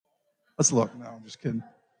Let's look. No, I'm just kidding.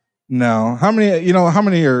 No. How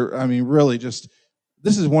many are, really just,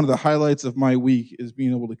 this is one of the highlights of my week is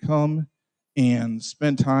being able to come and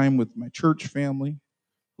spend time with my church family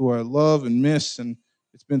who I love and miss. And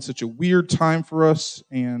it's been such a weird time for us.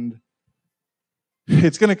 And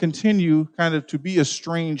it's going to continue kind of to be a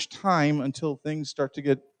strange time until things start to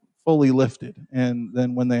get fully lifted. And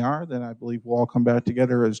then when they are, then I believe we'll all come back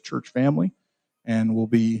together as church family and we'll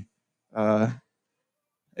be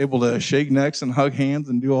able to shake necks and hug hands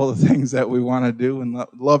and do all the things that we want to do and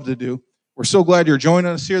love to do. We're so glad you're joining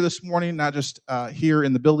us here this morning, not just here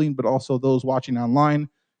in the building, but also those watching online.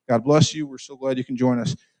 God bless you. We're so glad you can join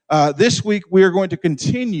us. This week, we are going to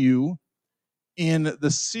continue in the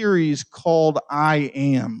series called I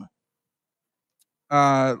Am.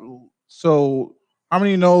 So how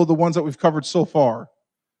many know the ones that we've covered so far?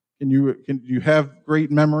 Can you have great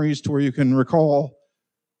memories to where you can recall?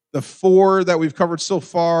 The 4 that we've covered so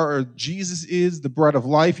far are Jesus is the bread of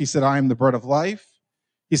life. He said, I am the bread of life.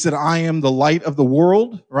 He said, I am the light of the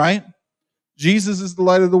world, right? Jesus is the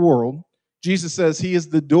light of the world. Jesus says he is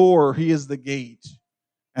the door, he is the gate.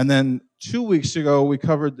 And then 2 weeks ago, we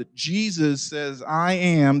covered that Jesus says, I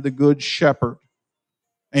am the good shepherd.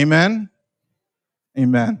 Amen?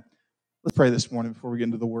 Amen. Let's pray this morning before we get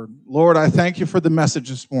into the word. Lord, I thank you for the message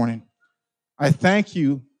this morning. I thank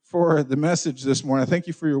you for the message this morning. I thank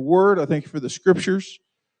you for your word. I thank you for the scriptures.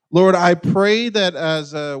 Lord, I pray that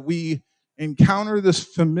as we encounter this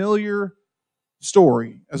familiar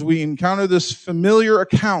story, as we encounter this familiar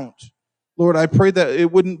account, Lord, I pray that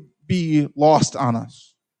it wouldn't be lost on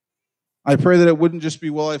us. I pray that it wouldn't just be,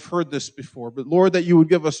 well, I've heard this before, but Lord, that you would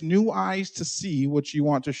give us new eyes to see what you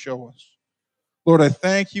want to show us. Lord, I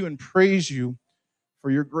thank you and praise you for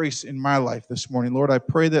your grace in my life this morning. Lord, I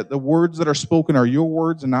pray that the words that are spoken are your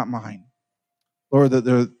words and not mine. Lord, that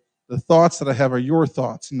the thoughts that I have are your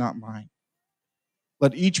thoughts and not mine.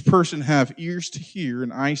 Let each person have ears to hear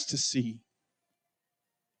and eyes to see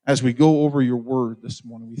as we go over your word this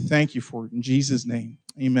morning. We thank you for it in Jesus' name.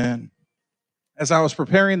 Amen. As I was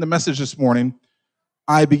preparing the message this morning,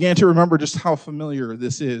 I began to remember just how familiar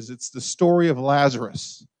this is. It's the story of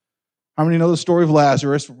Lazarus. How many know the story of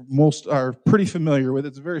Lazarus? Most are pretty familiar with it.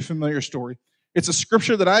 It's a very familiar story. It's a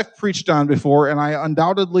scripture that I've preached on before, and I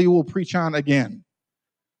undoubtedly will preach on again.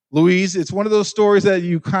 Louise, it's one of those stories that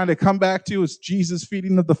you kind of come back to. It's Jesus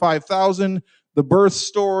feeding of the 5,000, the birth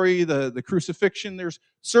story, the crucifixion. There's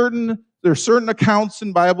certain accounts in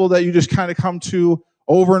the Bible that you just kind of come to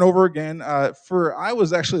over and over again. I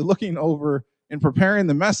was actually looking over and preparing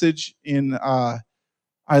the message in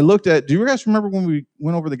I looked at, do you guys remember when we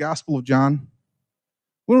went over the Gospel of John?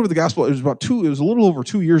 We went over the Gospel, it was a little over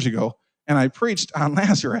 2 years ago, and I preached on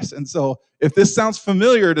Lazarus. And so if this sounds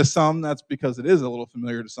familiar to some, that's because it is a little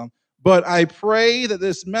familiar to some. But I pray that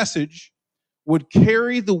this message would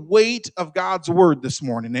carry the weight of God's word this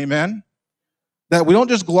morning, amen? That we don't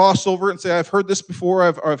just gloss over it and say, I've heard this before,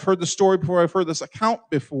 I've heard the story before, I've heard this account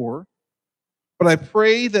before. But I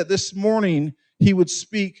pray that this morning he would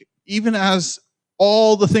speak, even as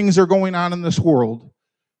all the things that are going on in this world,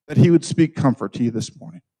 that he would speak comfort to you this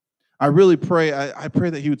morning. I really pray, I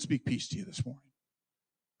pray that he would speak peace to you this morning.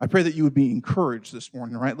 I pray that you would be encouraged this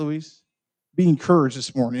morning, right, Louise? Be encouraged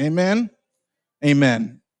this morning. Amen?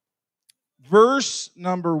 Amen. Verse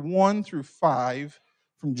number 1 through 5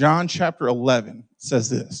 from John chapter 11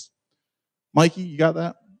 says this. Mikey, you got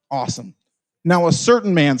that? Awesome. Now a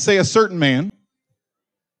certain man, say a certain man,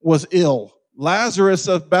 was ill, Lazarus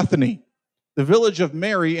of Bethany, the village of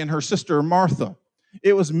Mary and her sister Martha.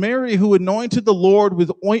 It was Mary who anointed the Lord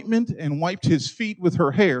with ointment and wiped his feet with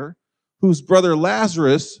her hair, whose brother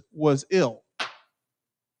Lazarus was ill.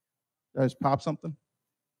 Did I just pop something?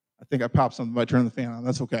 I think I popped something by turning the fan on.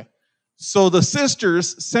 That's okay. So the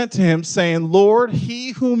sisters sent to him, saying, Lord,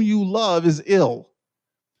 he whom you love is ill.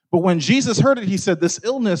 But when Jesus heard it, he said, this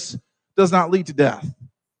illness does not lead to death.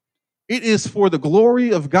 It is for the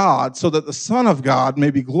glory of God, so that the Son of God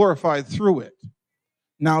may be glorified through it.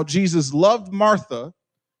 Now Jesus loved Martha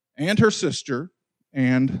and her sister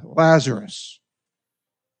and Lazarus.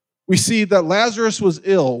 We see that Lazarus was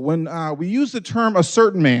ill. When we use the term a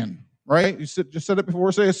certain man, right? You just said it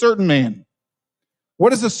before, say a certain man.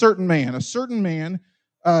 What is a certain man? A certain man,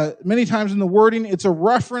 many times in the wording, it's a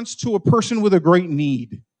reference to a person with a great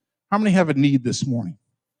need. How many have a need this morning?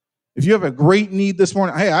 If you have a great need this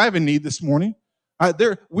morning, hey, I have a need this morning.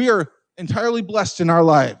 We are entirely blessed in our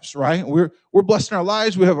lives, right? We're blessed in our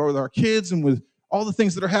lives. We have with our kids and with all the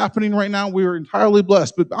things that are happening right now. We are entirely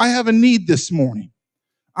blessed. But I have a need this morning.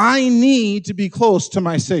 I need to be close to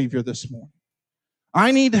my Savior this morning.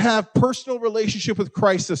 I need to have personal relationship with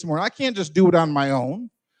Christ this morning. I can't just do it on my own.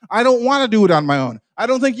 I don't want to do it on my own. I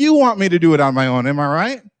don't think you want me to do it on my own. Am I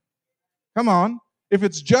right? Come on. If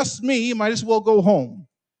it's just me, you might as well go home.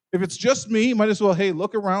 If it's just me, you might as well, hey,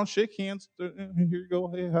 look around, shake hands. Here you go.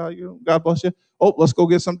 Hey, how you? God bless you. Oh, let's go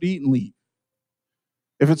get something to eat and leave.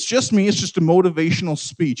 If it's just me, it's just a motivational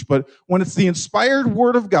speech. But when it's the inspired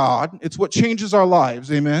word of God, it's what changes our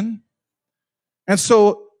lives. Amen? And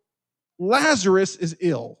so Lazarus is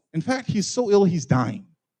ill. In fact, he's so ill, he's dying.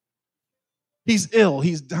 He's ill.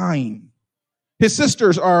 He's dying. His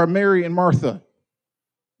sisters are Mary and Martha.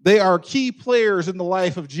 They are key players in the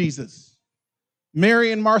life of Jesus.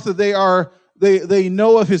 Mary and Martha, they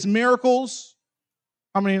know of his miracles.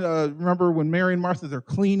 How many remember when Mary and Martha, they're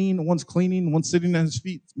cleaning, one's cleaning, one's sitting at his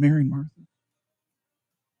feet? It's Mary and Martha.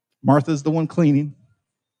 Martha's the one cleaning.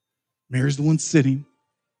 Mary's the one sitting.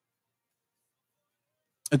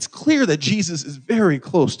 It's clear that Jesus is very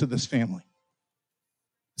close to this family.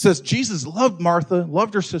 It says Jesus loved Martha,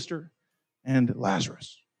 loved her sister, and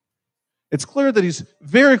Lazarus. It's clear that he's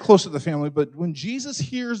very close to the family, but when Jesus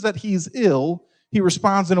hears that he's ill, he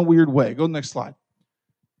responds in a weird way. Go to the next slide.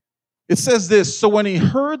 It says this, so when he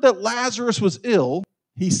heard that Lazarus was ill,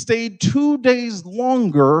 he stayed 2 days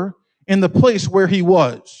longer in the place where he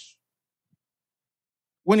was.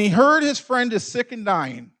 When he heard his friend is sick and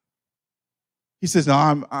dying, he says, no,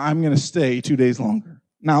 I'm going to stay 2 days longer.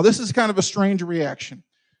 Now, this is kind of a strange reaction.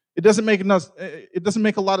 It doesn't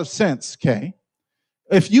make a lot of sense, okay?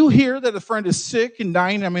 If you hear that a friend is sick and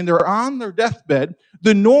dying, I mean, they're on their deathbed,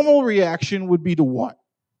 the normal reaction would be to what?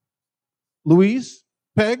 Louise?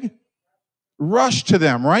 Peg? Rush to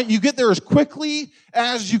them, right? You get there as quickly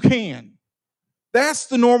as you can. That's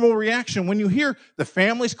the normal reaction. When you hear the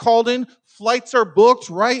family's called in, flights are booked,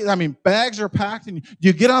 right? I mean, bags are packed, and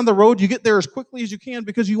you get on the road, you get there as quickly as you can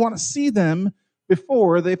because you want to see them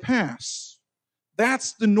before they pass.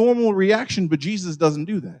 That's the normal reaction, but Jesus doesn't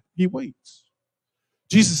do that. He waits.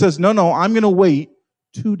 Jesus says, no, I'm going to wait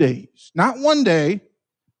 2 days. Not 1 day,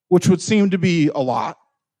 which would seem to be a lot,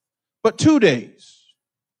 but 2 days.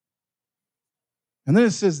 And then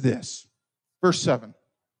it says this, verse 7.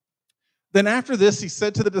 Then after this, he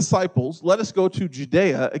said to the disciples, let us go to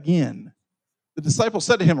Judea again. The disciples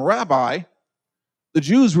said to him, Rabbi, the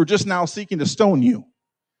Jews were just now seeking to stone you.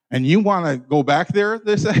 And you want to go back there?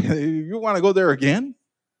 They say, you want to go there again?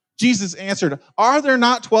 Jesus answered, are there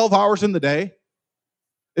not 12 hours in the day?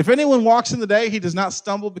 If anyone walks in the day, he does not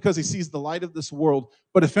stumble because he sees the light of this world.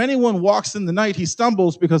 But if anyone walks in the night, he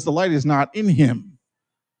stumbles because the light is not in him.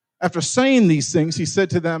 After saying these things, he said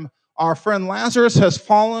to them, our friend Lazarus has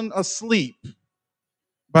fallen asleep,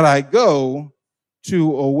 but I go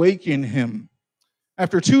to awaken him.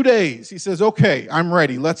 After 2 days, he says, okay, I'm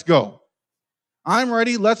ready. Let's go. I'm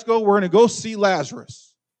ready. Let's go. We're going to go see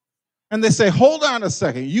Lazarus. And they say, hold on a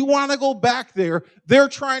second. You want to go back there? They're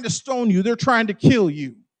trying to stone you. They're trying to kill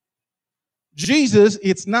you. Jesus,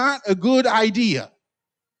 it's not a good idea.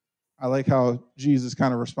 I like how Jesus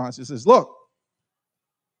kind of responds. He says, look,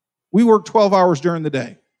 we work 12 hours during the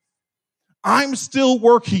day. I'm still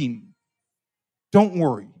working. Don't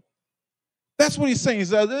worry. That's what he's saying. He's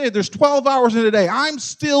there's 12 hours in a day. I'm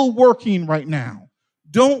still working right now.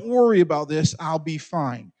 Don't worry about this. I'll be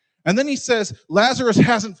fine. And then he says, Lazarus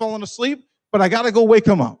hasn't fallen asleep, but I got to go wake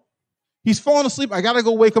him up. He's fallen asleep. I got to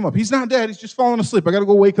go wake him up. He's not dead. He's just fallen asleep. I got to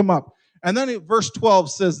go wake him up. And then verse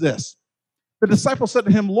 12 says this. The disciple said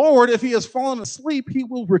to him, Lord, if he has fallen asleep, he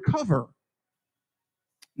will recover.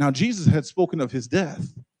 Now, Jesus had spoken of his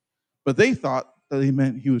death, but they thought that he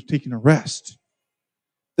meant he was taking a rest.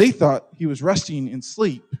 They thought he was resting in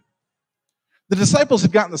sleep. The disciples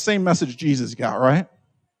had gotten the same message Jesus got, right?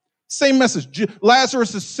 Same message.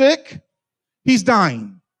 Lazarus is sick. He's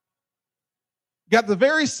dying. Got the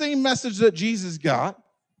very same message that Jesus got.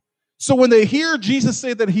 So when they hear Jesus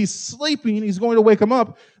say that he's sleeping, he's going to wake him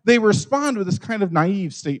up, they respond with this kind of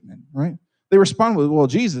naive statement, right? They respond with, well,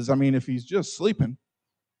 Jesus, I mean, if he's just sleeping,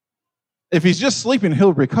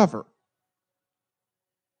 he'll recover.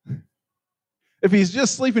 If he's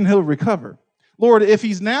just sleeping, he'll recover. Lord, if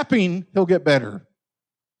he's napping, he'll get better.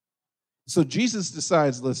 So Jesus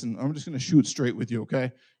decides, listen, I'm just going to shoot straight with you,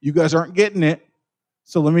 okay? You guys aren't getting it,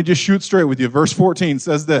 so let me just shoot straight with you. Verse 14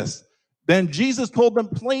 says this. Then Jesus told them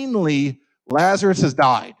plainly, Lazarus has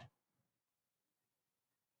died.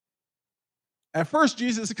 At first,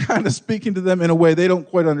 Jesus is kind of speaking to them in a way they don't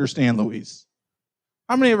quite understand, Louise.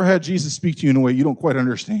 How many ever had Jesus speak to you in a way you don't quite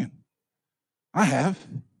understand? I have.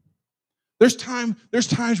 There's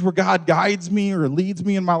times where God guides me or leads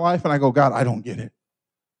me in my life, and I go, God, I don't get it.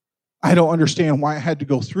 I don't understand why I had to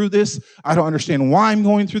go through this. I don't understand why I'm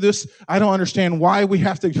going through this. I don't understand why we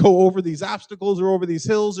have to go over these obstacles or over these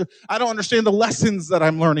hills. Or I don't understand the lessons that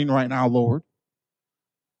I'm learning right now, Lord.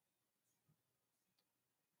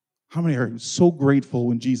 How many are so grateful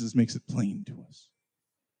when Jesus makes it plain to us?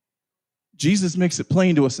 Jesus makes it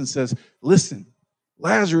plain to us and says, listen,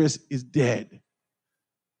 Lazarus is dead.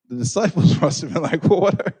 The disciples must have been like, well,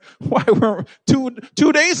 why were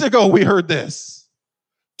 2 days ago we heard this?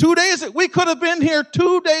 2 days, we could have been here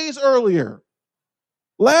 2 days earlier.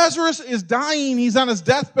 Lazarus is dying. He's on his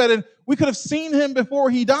deathbed, and we could have seen him before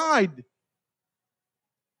he died.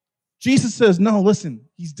 Jesus says, no, listen,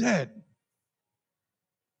 he's dead.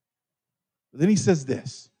 But then he says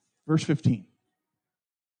this, verse 15.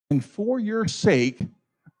 And for your sake,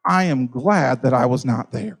 I am glad that I was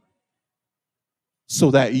not there,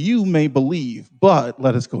 so that you may believe, but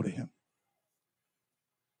let us go to him.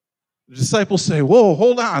 The disciples say, whoa,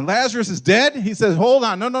 hold on. Lazarus is dead? He says, hold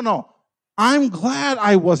on. No. I'm glad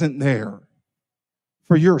I wasn't there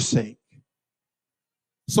for your sake.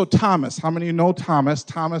 So Thomas, how many of you know Thomas?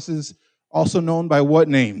 Thomas is also known by what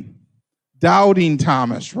name? Doubting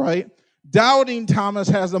Thomas, right? Doubting Thomas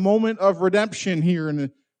has a moment of redemption here.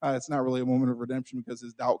 And it's not really a moment of redemption because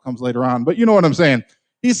his doubt comes later on. But you know what I'm saying.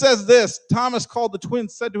 He says this, Thomas called the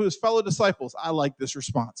twins, said to his fellow disciples, I like this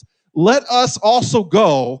response. Let us also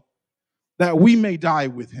go that we may die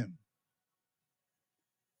with him.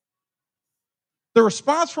 The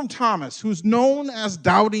response from Thomas, who's known as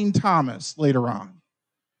Doubting Thomas later on,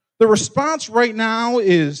 the response right now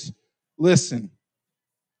is, listen,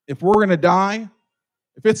 if we're going to die,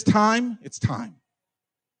 if it's time, it's time.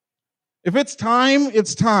 If it's time,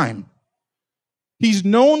 it's time. He's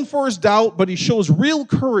known for his doubt, but he shows real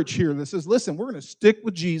courage here that says, listen, we're going to stick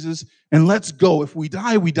with Jesus and let's go. If we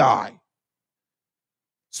die, we die.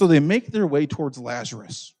 So they make their way towards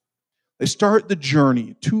Lazarus. They start the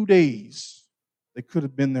journey, 2 days. They could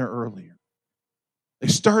have been there earlier. They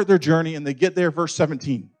start their journey and they get there, verse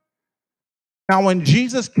 17. Now when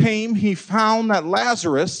Jesus came, he found that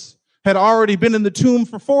Lazarus had already been in the tomb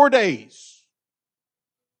for 4 days.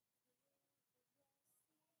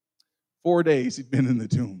 4 days he'd been in the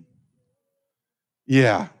tomb.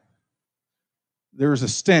 Yeah. There was a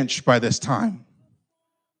stench by this time.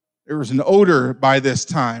 There was an odor by this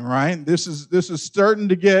time, right? This is starting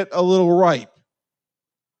to get a little ripe.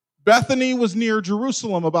 Bethany was near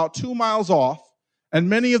Jerusalem, about 2 miles off, and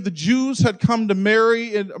many of the Jews had come to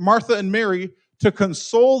Martha and Mary to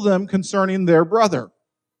console them concerning their brother.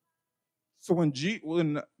 So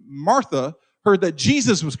when Martha heard that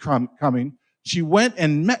Jesus was coming, she went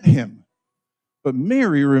and met him. But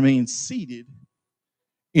Mary remained seated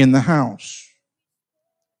in the house.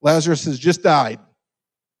 Lazarus has just died.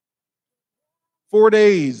 4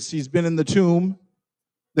 days he's been in the tomb.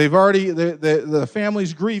 They've already, the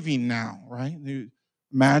family's grieving now, right?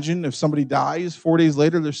 Imagine if somebody dies 4 days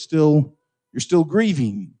later, you're still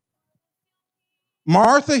grieving.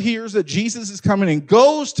 Martha hears that Jesus is coming and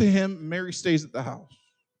goes to him. Mary stays at the house.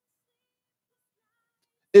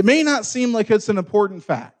 It may not seem like it's an important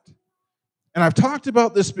fact, and I've talked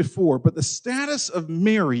about this before, but the status of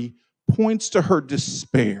Mary points to her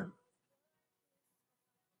despair.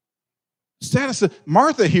 Status of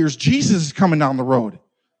Martha hears Jesus is coming down the road.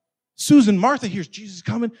 Martha hears Jesus is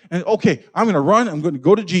coming, and okay, I'm going to run. I'm going to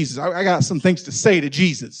go to Jesus. I got some things to say to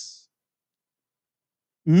Jesus.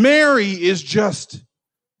 Mary is just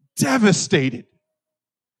devastated.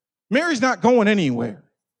 Mary's not going anywhere.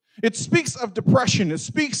 It speaks of depression. It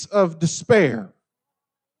speaks of despair.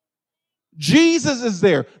 Jesus is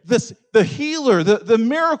there. The healer, the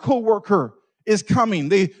miracle worker is coming.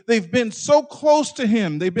 They've been so close to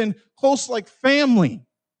him. They've been close like family.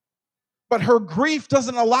 But her grief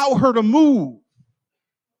doesn't allow her to move.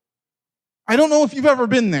 I don't know if you've ever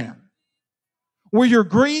been there, where your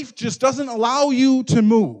grief just doesn't allow you to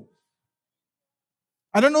move.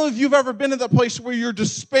 I don't know if you've ever been at that place where your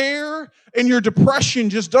despair and your depression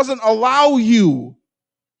just doesn't allow you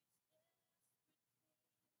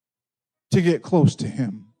to get close to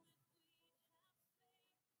him.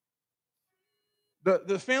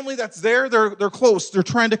 The family that's there, they're close. They're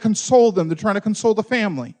trying to console them. They're trying to console the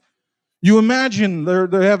family. You imagine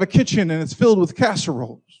they have a kitchen and it's filled with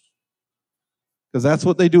casseroles. Because that's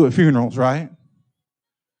what they do at funerals, right?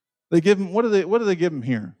 They give them, what do they give them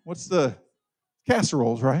here? What's the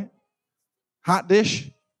casseroles, right? Hot dish?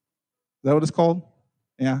 Is that what it's called?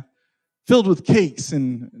 Yeah. Filled with cakes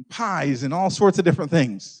and pies and all sorts of different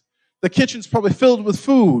things. The kitchen's probably filled with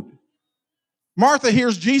food. Martha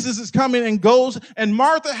hears Jesus is coming and goes, and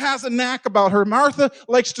Martha has a knack about her. Martha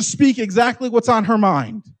likes to speak exactly what's on her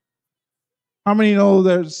mind. How many know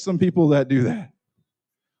there's some people that do that?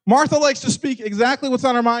 Martha likes to speak exactly what's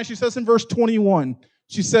on her mind. She says in verse 21,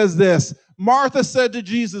 she says this, Martha said to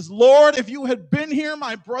Jesus, Lord, if you had been here,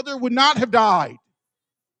 my brother would not have died.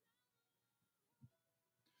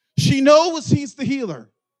 She knows he's the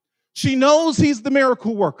healer. She knows he's the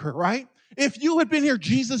miracle worker, right? If you had been here,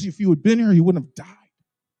 Jesus, if you had been here, he wouldn't have died.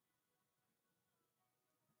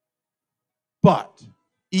 But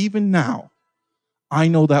even now, I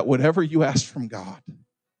know that whatever you ask from God,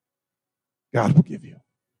 God will give you.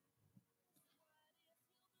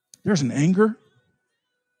 There's an anger,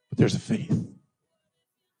 but there's a faith.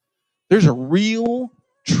 There's a real,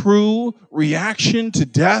 true reaction to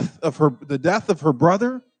the death of her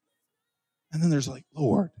brother. And then there's like,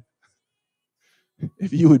 Lord,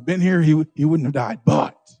 if you had been here, he wouldn't have died.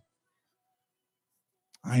 But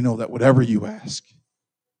I know that whatever you ask,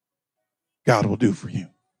 God will do for you.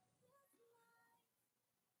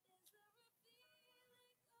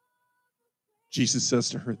 Jesus says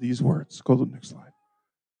to her these words. Go to the next slide.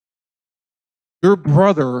 Your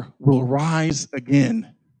brother will rise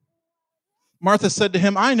again. Martha said to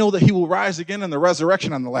him, I know that he will rise again in the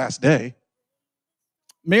resurrection on the last day.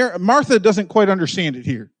 Martha doesn't quite understand it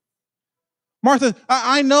here. Martha,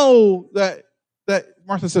 I know that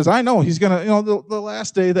Martha says, I know he's going to, the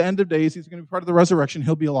last day, the end of days, he's going to be part of the resurrection.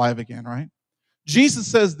 He'll be alive again, right? Jesus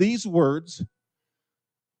says these words,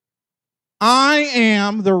 I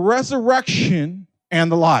am the resurrection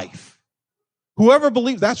and the life. Whoever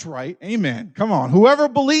believes, that's right, amen. Come on. Whoever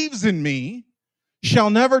believes in me shall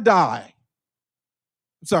never die.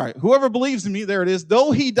 Sorry, whoever believes in me, there it is,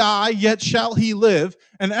 though he die, yet shall he live,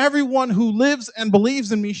 and everyone who lives and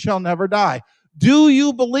believes in me shall never die. Do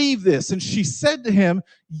you believe this? And she said to him,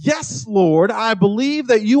 yes, Lord, I believe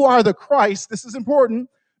that you are the Christ. This is important.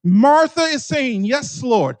 Martha is saying, yes,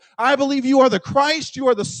 Lord, I believe you are the Christ, you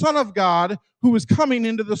are the Son of God who is coming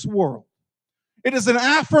into this world. It is an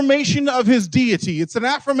affirmation of his deity. It's an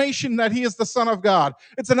affirmation that he is the Son of God.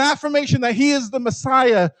 It's an affirmation that he is the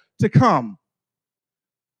Messiah to come.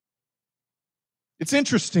 It's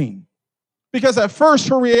interesting because at first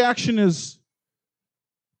her reaction is,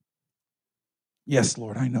 yes,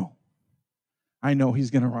 Lord, I know. I know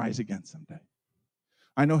he's going to rise again someday.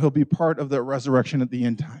 I know he'll be part of the resurrection at the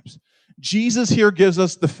end times. Jesus here gives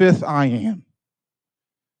us the fifth I am.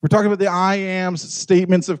 We're talking about the I am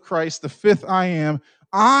statements of Christ, the fifth I am.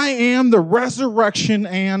 I am the resurrection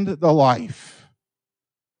and the life.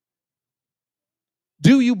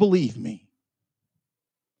 Do you believe me?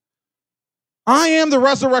 I am the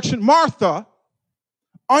resurrection. Martha,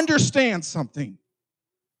 understand something.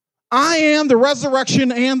 I am the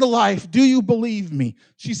resurrection and the life. Do you believe me?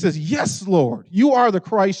 She says, yes, Lord. You are the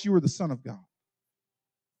Christ. You are the Son of God.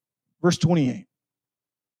 Verse 28.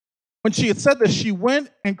 When she had said this, she went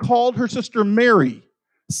and called her sister Mary,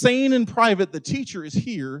 saying in private, the teacher is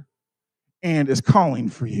here and is calling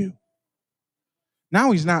for you.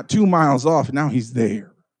 Now he's not 2 miles off. Now he's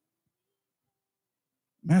there.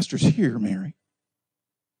 Master's here, Mary.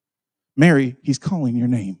 Mary, he's calling your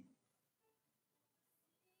name.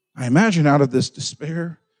 I imagine out of this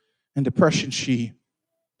despair and depression, she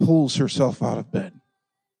pulls herself out of bed,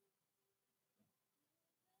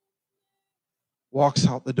 walks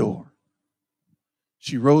out the door.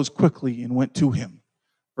 She rose quickly and went to him.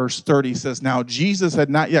 Verse 30 says, now Jesus had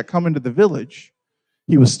not yet come into the village.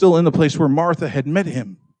 He was still in the place where Martha had met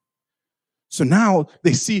him. So now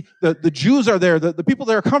they see the Jews are there, the people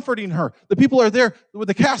that are comforting her. The people are there with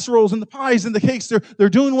the casseroles and the pies and the cakes. They're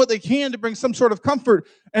doing what they can to bring some sort of comfort.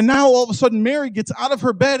 And now all of a sudden Mary gets out of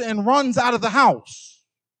her bed and runs out of the house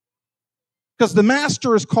because the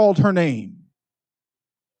master has called her name.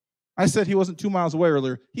 I said he wasn't 2 miles away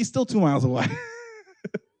earlier. He's still 2 miles away.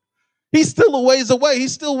 He's still a ways away.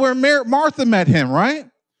 He's still where Martha met him, right?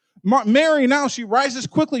 Mary now, she rises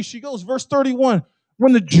quickly. She goes, verse 31.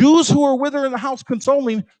 When the Jews who were with her in the house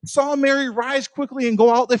consoling saw Mary rise quickly and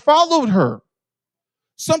go out, they followed her.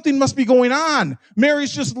 Something must be going on.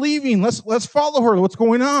 Mary's just leaving. Let's follow her. What's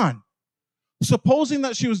going on? Supposing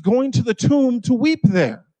that she was going to the tomb to weep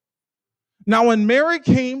there. Now, when Mary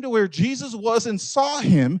came to where Jesus was and saw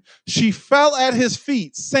him, she fell at his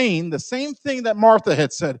feet, saying the same thing that Martha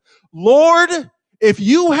had said. Lord, if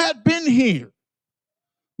you had been here,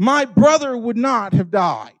 my brother would not have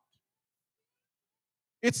died.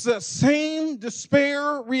 It's the same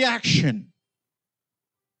despair reaction.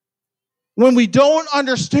 When we don't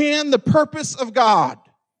understand the purpose of God,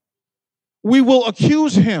 we will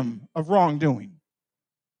accuse him of wrongdoing.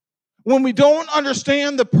 When we don't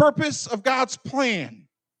understand the purpose of God's plan,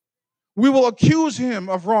 we will accuse him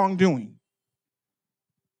of wrongdoing.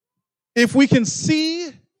 If we can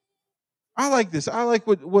see I like this. I like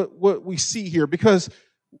what we see here because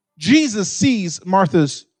Jesus sees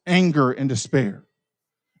Martha's anger and despair.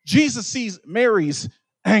 Jesus sees Mary's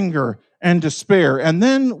anger and despair. And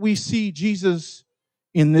then we see Jesus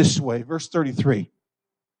in this way. Verse 33.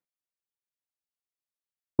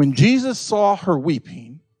 When Jesus saw her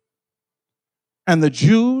weeping, and the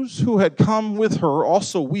Jews who had come with her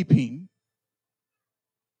also weeping,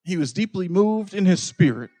 he was deeply moved in his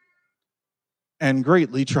spirit and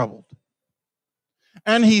greatly troubled.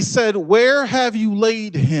 And he said, "Where have you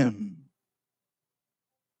laid him?"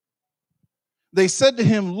 They said to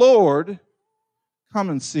him, "Lord, come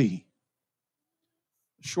and see."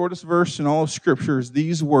 The shortest verse in all of Scripture is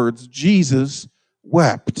these words: Jesus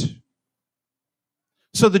wept.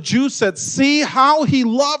 So the Jews said, "See how he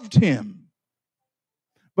loved him."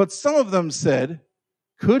 But some of them said,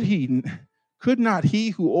 Could not he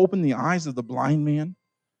who opened the eyes of the blind man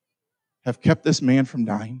have kept this man from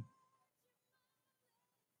dying?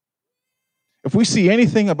 If we see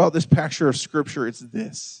anything about this picture of Scripture, it's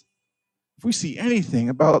this. If we see anything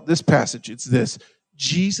about this passage, it's this.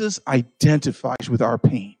 Jesus identifies with our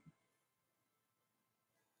pain.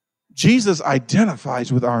 Jesus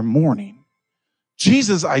identifies with our mourning.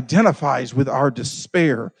 Jesus identifies with our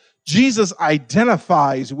despair. Jesus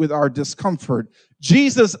identifies with our discomfort.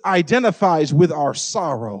 Jesus identifies with our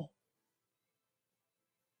sorrow.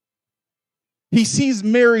 He sees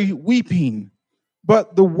Mary weeping,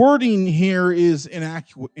 but the wording here is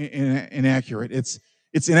inaccurate. It's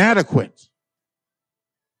inadequate.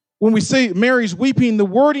 When we say Mary's weeping, the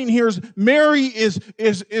wording here is Mary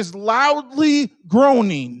is loudly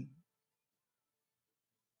groaning.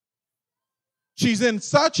 She's in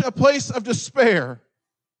such a place of despair.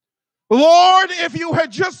 Lord, if you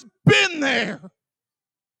had just been there.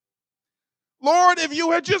 Lord, if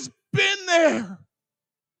you had just been there,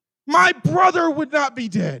 my brother would not be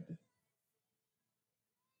dead.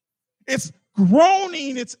 It's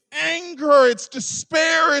groaning, it's anger, it's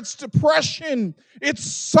despair, it's depression, it's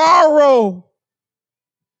sorrow.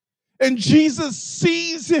 And Jesus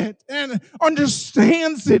sees it and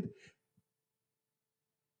understands it.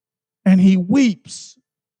 And he weeps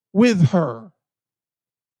with her.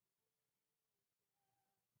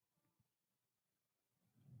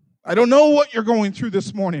 I don't know what you're going through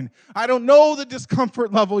this morning. I don't know the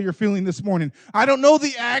discomfort level you're feeling this morning. I don't know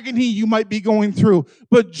the agony you might be going through,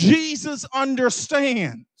 but Jesus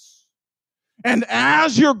understands. And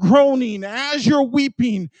as you're groaning, as you're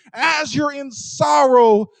weeping, as you're in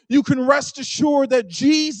sorrow, you can rest assured that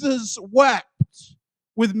Jesus wept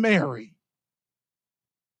with Mary.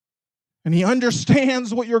 And he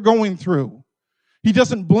understands what you're going through. He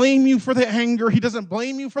doesn't blame you for the anger. He doesn't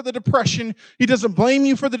blame you for the depression. He doesn't blame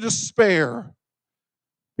you for the despair.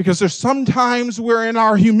 Because there's some times where in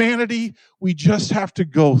our humanity, we just have to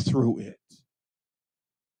go through it.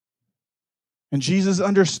 And Jesus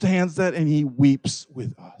understands that and he weeps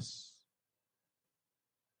with us.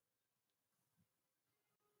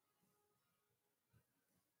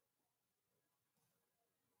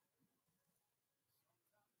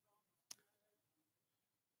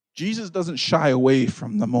 Jesus doesn't shy away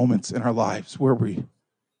from the moments in our lives where we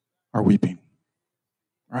are weeping,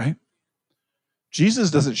 right?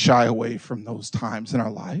 Jesus doesn't shy away from those times in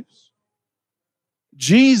our lives.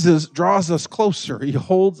 Jesus draws us closer. He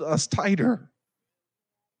holds us tighter.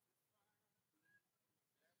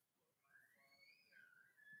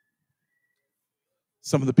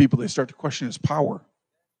 Some of the people, they start to question his power.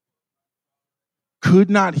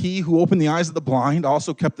 Could not he who opened the eyes of the blind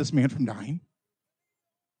also kept this man from dying?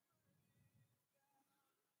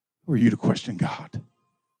 Who are you to question God?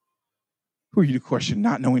 Who are you to question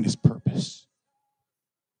not knowing his purpose?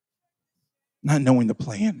 Not knowing the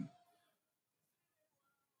plan?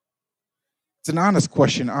 It's an honest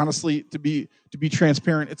question. Honestly, to be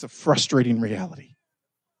transparent, it's a frustrating reality.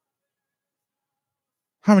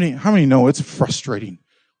 How many know it's frustrating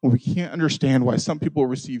when we can't understand why some people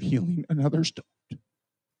receive healing and others don't?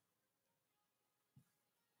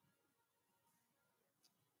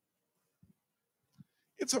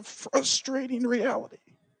 It's a frustrating reality.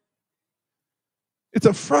 It's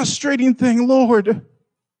a frustrating thing, Lord.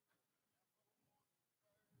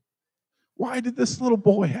 Why did this little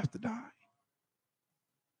boy have to die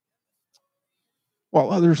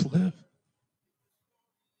while others live?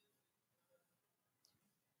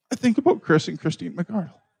 I think about Chris and Christine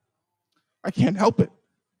McArdle. I can't help it.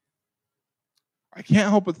 I can't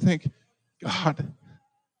help but think, God,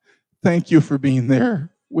 thank you for being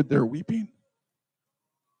there with their weeping.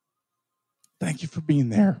 Thank you for being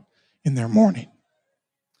there in their mourning.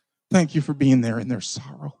 Thank you for being there in their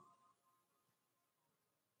sorrow.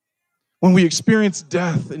 when we experience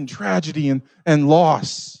death and tragedy and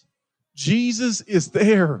loss, Jesus is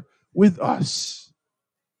there with us.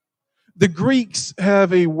 The Greeks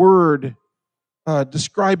have a word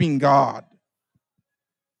describing God.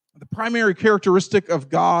 The primary characteristic of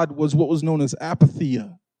God was what was known as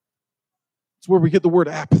apatheia. It's where we get the word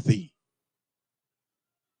apathy.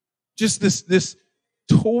 Just this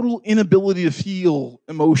total inability to feel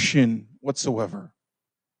emotion whatsoever.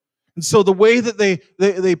 And so the way that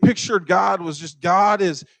they pictured God was just God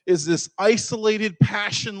is this isolated,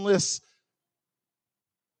 passionless,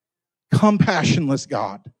 compassionless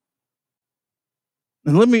God.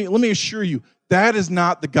 And let me assure you, that is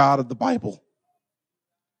not the God of the Bible.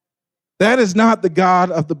 That is not the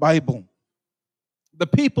God of the Bible. The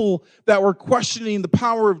people that were questioning the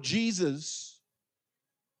power of Jesus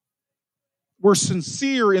were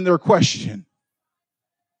sincere in their question,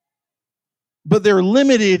 but they're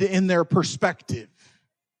limited in their perspective.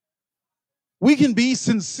 We can be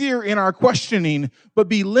sincere in our questioning, but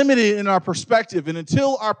be limited in our perspective. And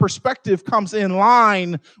until our perspective comes in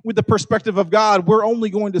line with the perspective of God, we're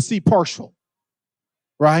only going to see partial,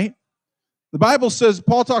 right? The Bible says,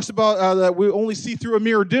 Paul talks about that we only see through a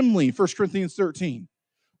mirror dimly, 1 Corinthians 13.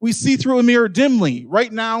 We see through a mirror dimly,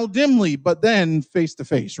 right now dimly, but then face to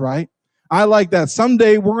face, right? I like that.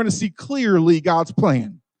 Someday we're going to see clearly God's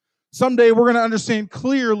plan. Someday we're going to understand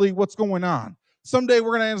clearly what's going on. Someday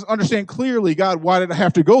we're going to understand clearly, God, why did I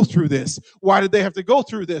have to go through this? Why did they have to go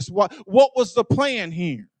through this? What was the plan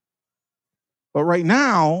here? But right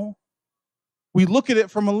now, we look at it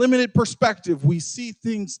from a limited perspective. We see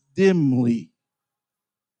things dimly.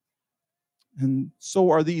 And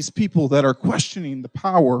so are these people that are questioning the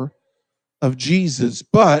power of Jesus.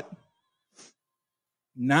 But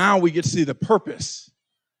now we get to see the purpose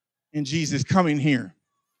in Jesus coming here.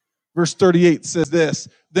 Verse 38 says this,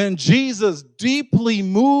 then Jesus, deeply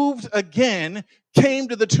moved again, came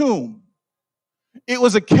to the tomb. It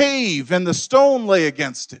was a cave, and the stone lay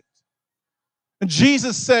against it. And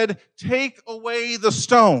Jesus said, take away the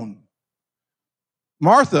stone.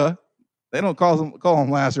 Martha, they don't call him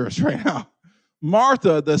Lazarus right now.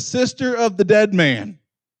 Martha, the sister of the dead man,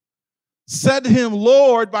 said to him,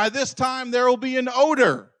 Lord, by this time there will be an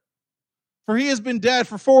odor, for he has been dead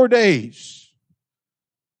for 4 days.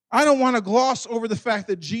 I don't want to gloss over the fact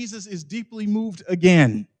that Jesus is deeply moved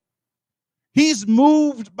again. He's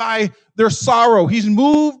moved by their sorrow. He's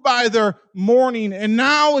moved by their mourning. And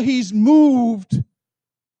now he's moved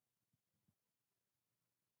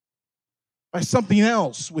by something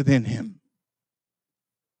else within him.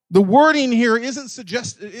 The wording here isn't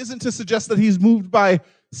to suggest that he's moved by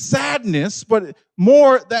sadness, but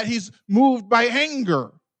more that he's moved by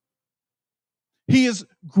anger. He is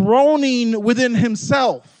groaning within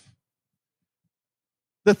himself.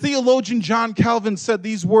 The theologian John Calvin said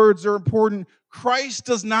these words are important. Christ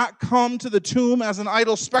does not come to the tomb as an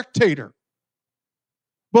idle spectator,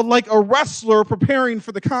 but like a wrestler preparing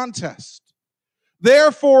for the contest.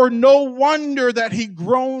 Therefore, no wonder that he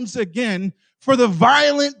groans again, for the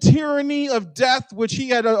violent tyranny of death which he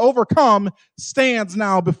had overcome stands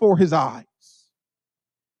now before his eyes.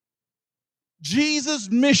 Jesus'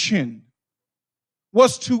 mission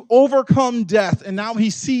was to overcome death, and now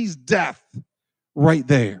he sees death right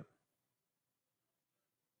there.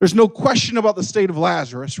 There's no question about the state of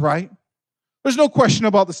Lazarus, right? There's no question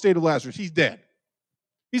about the state of Lazarus. He's dead.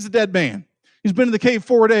 He's a dead man. He's been in the cave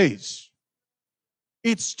 4 days.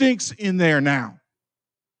 It stinks in there now.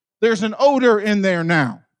 There's an odor in there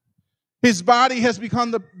now. His body has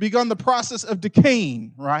begun the process of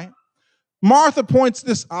decaying, right? Martha points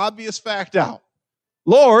this obvious fact out.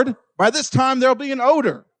 Lord, by this time there'll be an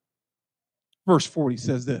odor. Verse 40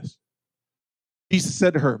 says this. Jesus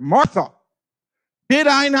said to her, Martha, did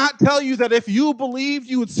I not tell you that if you believed,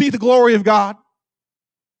 you would see the glory of God?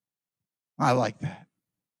 I like that.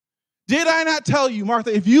 Did I not tell you,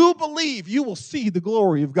 Martha, if you believe, you will see the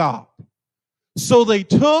glory of God? So they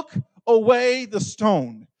took away the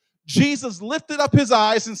stone. Jesus lifted up his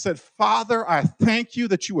eyes and said, Father, I thank you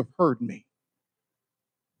that you have heard me.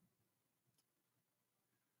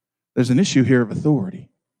 There's an issue here of authority.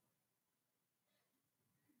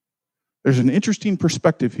 There's an interesting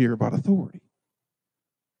perspective here about authority.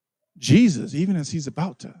 Jesus, even as he's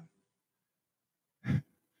about to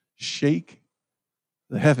shake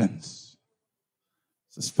the heavens,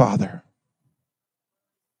 says, Father,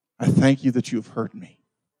 I thank you that you have heard me.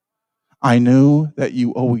 I know that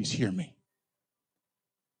you always hear me.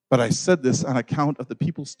 But I said this on account of the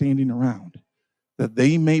people standing around, that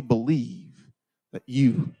they may believe that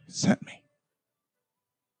you sent me.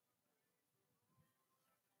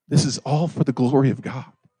 This is all for the glory of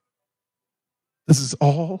God. This is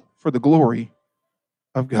all for the glory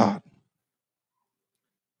of God.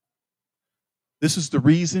 This is the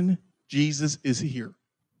reason Jesus is here.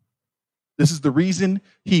 This is the reason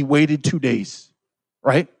he waited 2 days,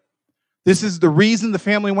 right? This is the reason the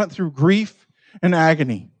family went through grief and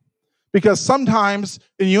agony. Because sometimes,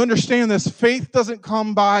 and you understand this, faith doesn't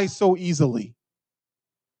come by so easily.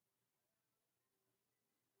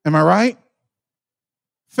 Am I right?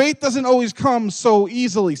 Faith doesn't always come so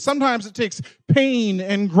easily. Sometimes it takes pain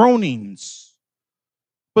and groanings.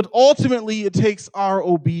 But ultimately, it takes our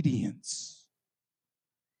obedience.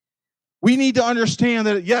 We need to understand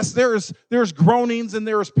that, yes, there's groanings and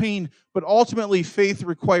there is pain, but ultimately faith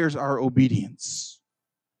requires our obedience.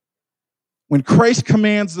 When Christ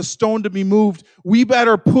commands the stone to be moved, we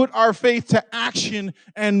better put our faith to action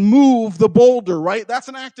and move the boulder, right? That's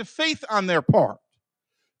an act of faith on their part.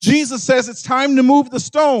 Jesus says it's time to move the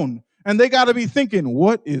stone, and they got to be thinking,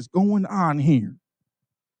 what is going on here?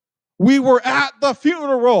 We were at the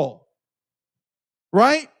funeral,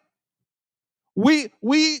 right?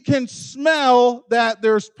 We can smell that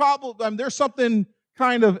there's something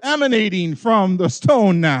kind of emanating from the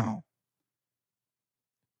stone now.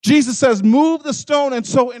 Jesus says, move the stone. And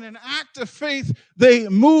so in an act of faith, they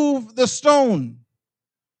move the stone.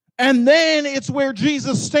 And then it's where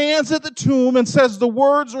Jesus stands at the tomb and says the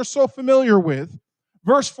words we're so familiar with.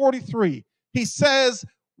 Verse 43, he says,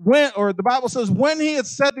 the Bible says, when he had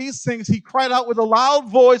said these things, he cried out with a loud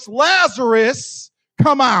voice, Lazarus,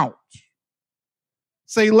 come out.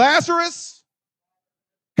 Say, Lazarus,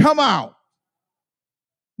 come out.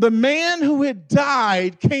 The man who had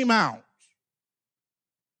died came out.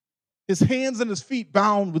 His hands and his feet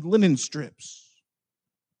bound with linen strips.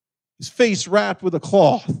 His face wrapped with a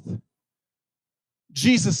cloth.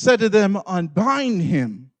 Jesus said to them, unbind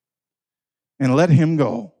him and let him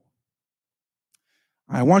go.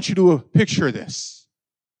 I want you to picture this.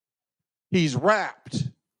 He's wrapped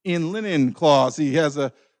in linen cloths. He has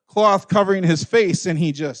a cloth covering his face, and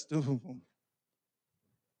he just...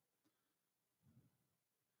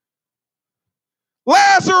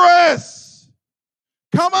 Lazarus!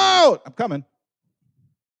 Come out! I'm coming.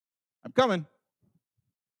 I'm coming.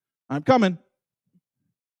 I'm coming.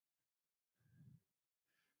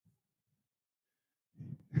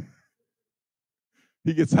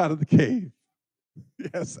 He gets out of the cave.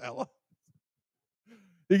 Yes, Ella.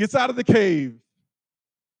 He gets out of the cave.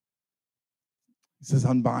 He says,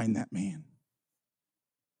 unbind that man.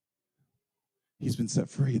 He's been set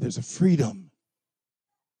free. There's a freedom.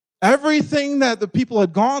 Everything that the people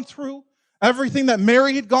had gone through, everything that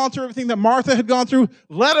Mary had gone through, everything that Martha had gone through,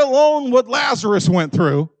 let alone what Lazarus went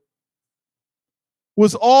through,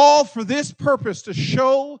 was all for this purpose, to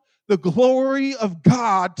show the glory of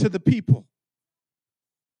God to the people.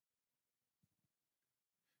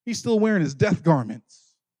 He's still wearing his death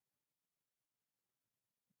garments.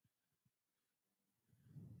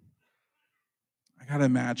 I got to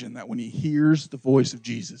imagine that when he hears the voice of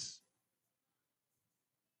Jesus,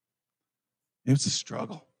 it's a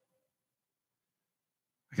struggle.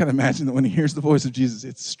 I got to imagine that when he hears the voice of Jesus,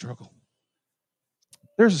 it's a struggle.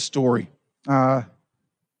 There's a story.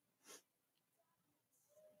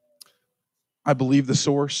 I believe the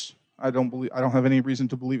source. I don't have any reason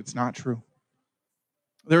to believe it's not true.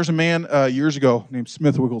 There's a man years ago named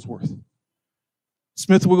Smith Wigglesworth.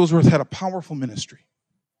 Smith Wigglesworth had a powerful ministry,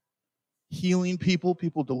 healing people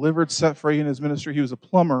delivered, set free in his ministry. He was a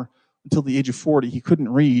plumber until the age of 40. He couldn't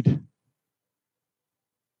read.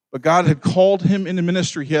 But God had called him into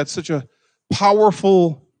ministry. He had such a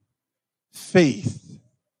powerful faith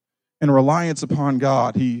and reliance upon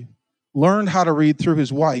God. He learned how to read through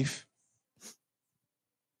his wife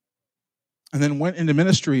and then went into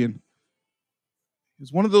ministry, and he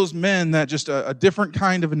was one of those men that just a different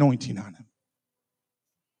kind of anointing on him.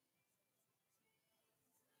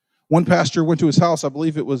 One pastor went to his house. I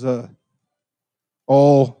believe it was help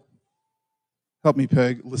me,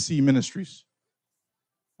 Peg, LaCie Ministries.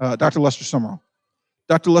 Dr. Lester Summerall.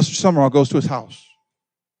 Dr. Lester Summerall goes to his house.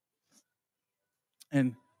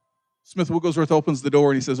 And Smith Wigglesworth opens the door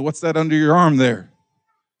and he says, what's that under your arm there?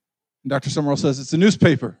 And Dr. Summerall says, it's a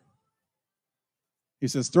newspaper. He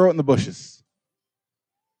says, throw it in the bushes.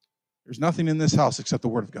 There's nothing in this house except the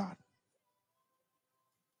Word of God.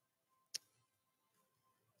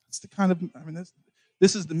 That's the kind of,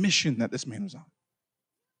 this is the mission that this man was on.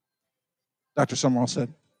 Dr. Summerall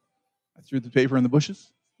said, I threw the paper in the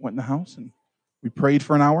bushes, went in the house, and we prayed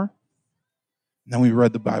for an hour. And then we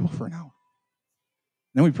read the Bible for an hour.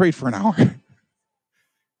 And then we prayed for an hour. And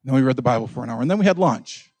then we read the Bible for an hour. And then we had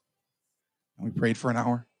lunch. And we prayed for an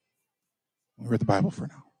hour. And we read the Bible for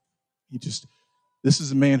an hour. This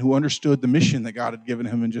is a man who understood the mission that God had given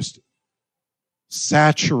him and just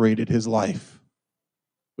saturated his life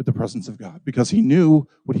with the presence of God because he knew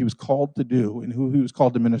what he was called to do and who he was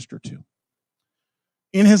called to minister to.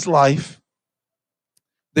 In his life,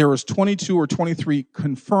 there was 22 or 23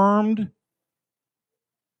 confirmed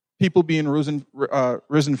people being risen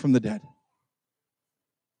from the dead.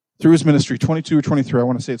 Through his ministry, 22 or 23. I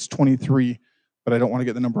want to say it's 23, but I don't want to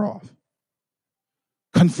get the number off.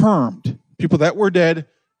 Confirmed. People that were dead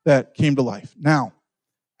that came to life. Now,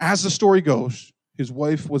 as the story goes, his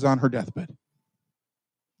wife was on her deathbed.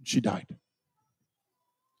 She died.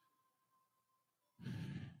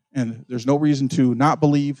 And there's no reason to not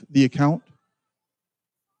believe the account.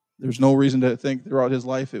 There's no reason to think throughout his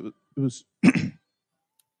life it was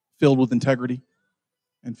filled with integrity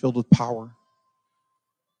and filled with power.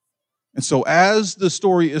 And so as the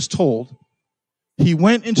story is told, he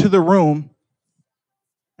went into the room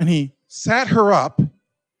and he sat her up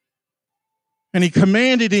and he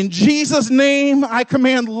commanded, in Jesus' name, I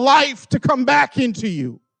command life to come back into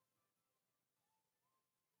you.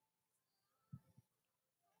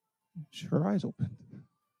 Her eyes opened.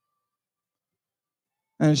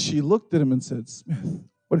 And she looked at him and said, Smith,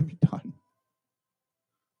 what have you done?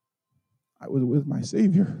 I was with my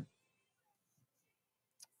Savior.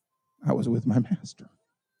 I was with my Master.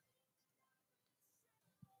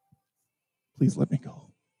 Please let me go.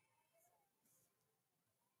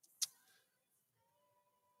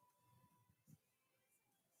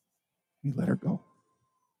 He let her go.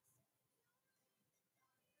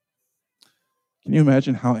 Can you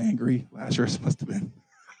imagine how angry Lazarus must have been?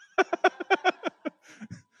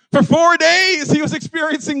 For 4 days, he was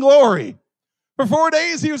experiencing glory. For 4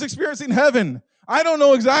 days, he was experiencing heaven. I don't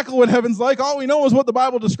know exactly what heaven's like. All we know is what the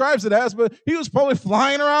Bible describes it as, but he was probably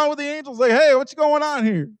flying around with the angels like, hey, what's going on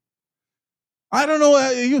here? I don't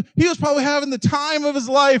know. He was probably having the time of his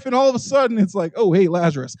life, and all of a sudden, it's like, oh, hey,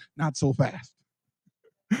 Lazarus, not so fast.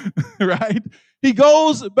 Right? He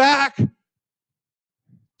goes back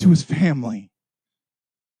to his family.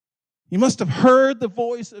 He must have heard the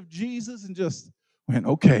voice of Jesus and just went,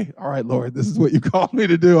 okay, all right, Lord, this is what you called me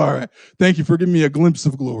to do. All right. Thank you for giving me a glimpse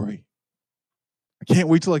of glory. I can't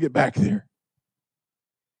wait till I get back there.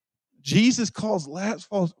 Jesus calls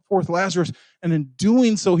forth Lazarus, and in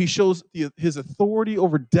doing so, he shows his authority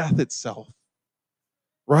over death itself.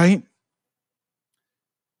 Right?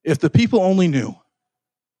 If the people only knew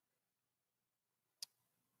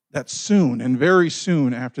that soon and very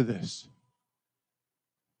soon after this,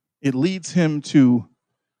 it leads him to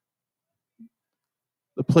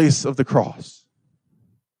the place of the cross,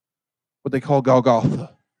 what they call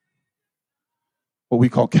Golgotha, what we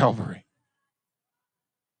call Calvary.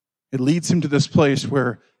 It leads him to this place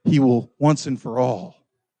where he will once and for all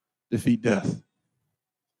defeat death,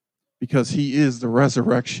 because he is the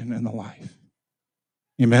resurrection and the life.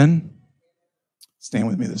 Amen? Stand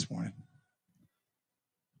with me this morning.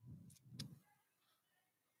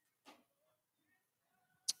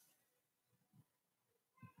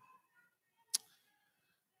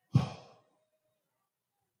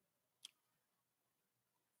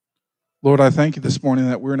 Lord, I thank you this morning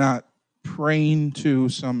that we're not praying to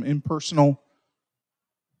some impersonal,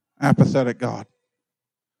 apathetic God.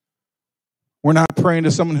 We're not praying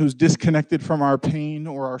to someone who's disconnected from our pain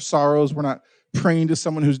or our sorrows. We're not praying to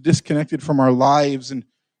someone who's disconnected from our lives and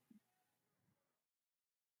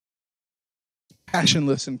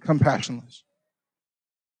passionless and compassionless.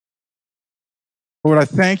 Lord, I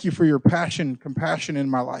thank you for your compassion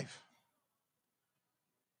in my life.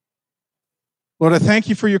 Lord, I thank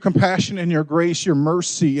you for your compassion and your grace, your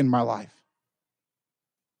mercy in my life.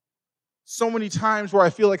 So many times where I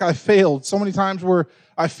feel like I failed, so many times where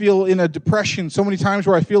I feel in a depression, so many times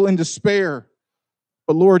where I feel in despair.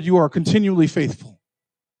 But Lord, you are continually faithful.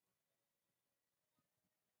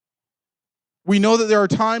 We know that there are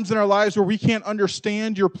times in our lives where we can't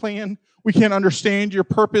understand your plan, we can't understand your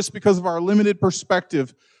purpose because of our limited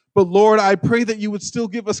perspective. But Lord, I pray that you would still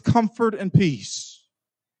give us comfort and peace.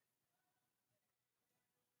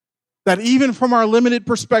 That even from our limited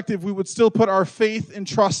perspective, we would still put our faith and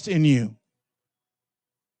trust in you.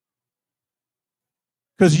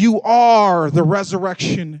 Because you are the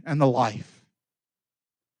resurrection and the life.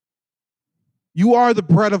 You are the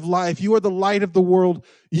bread of life. You are the light of the world.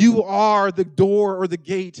 You are the door or the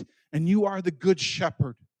gate, and you are the good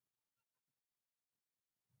shepherd.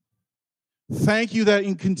 Thank you that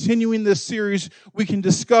in continuing this series, we can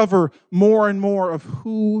discover more and more of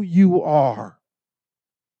who you are.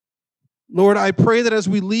 Lord, I pray that as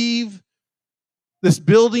we leave this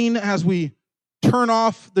building, as we turn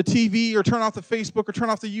off the TV or turn off the Facebook or turn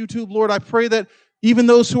off the YouTube, Lord, I pray that even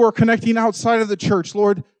those who are connecting outside of the church,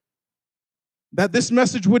 Lord, that this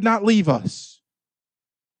message would not leave us.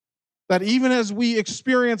 That even as we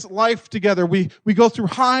experience life together, we go through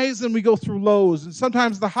highs and we go through lows. And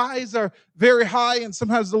sometimes the highs are very high and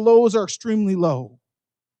sometimes the lows are extremely low.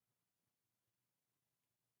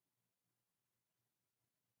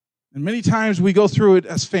 And many times we go through it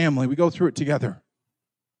as family. We go through it together.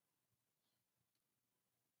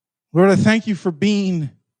 Lord, I thank you for being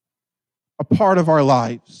a part of our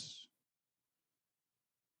lives,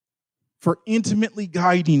 for intimately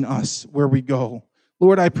guiding us where we go.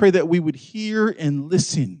 Lord, I pray that we would hear and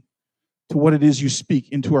listen to what it is you speak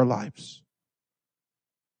into our lives,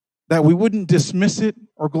 that we wouldn't dismiss it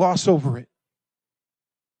or gloss over it,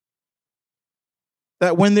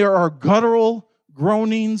 that when there are guttural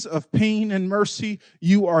groanings of pain and mercy,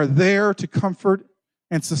 you are there to comfort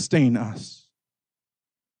and sustain us.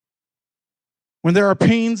 When there are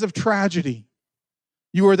pains of tragedy,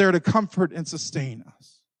 you are there to comfort and sustain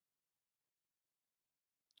us.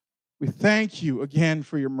 We thank you again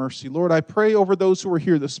for your mercy. Lord, I pray over those who are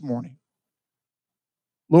here this morning.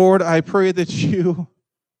 Lord, I pray that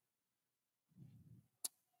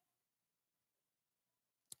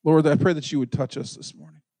Lord, I pray that you would touch us this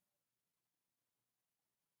morning.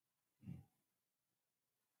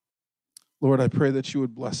 Lord, I pray that you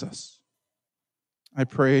would bless us. I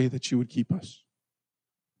pray that you would keep us.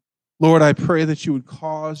 Lord, I pray that you would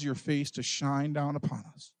cause your face to shine down upon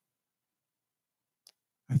us.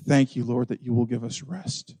 I thank you, Lord, that you will give us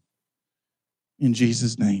rest. In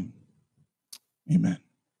Jesus' name, amen.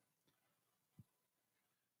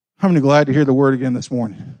 How many glad to hear the word again this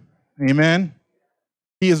morning? Amen.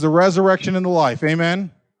 He is the resurrection and the life. Amen.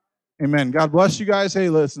 Amen. God bless you guys. Hey,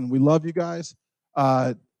 listen, we love you guys.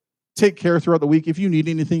 Take care throughout the week. If you need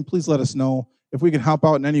anything, please let us know. If we can help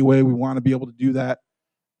out in any way, we want to be able to do that.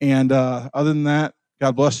 And other than that,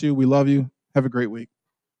 God bless you. We love you. Have a great week.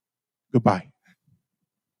 Goodbye.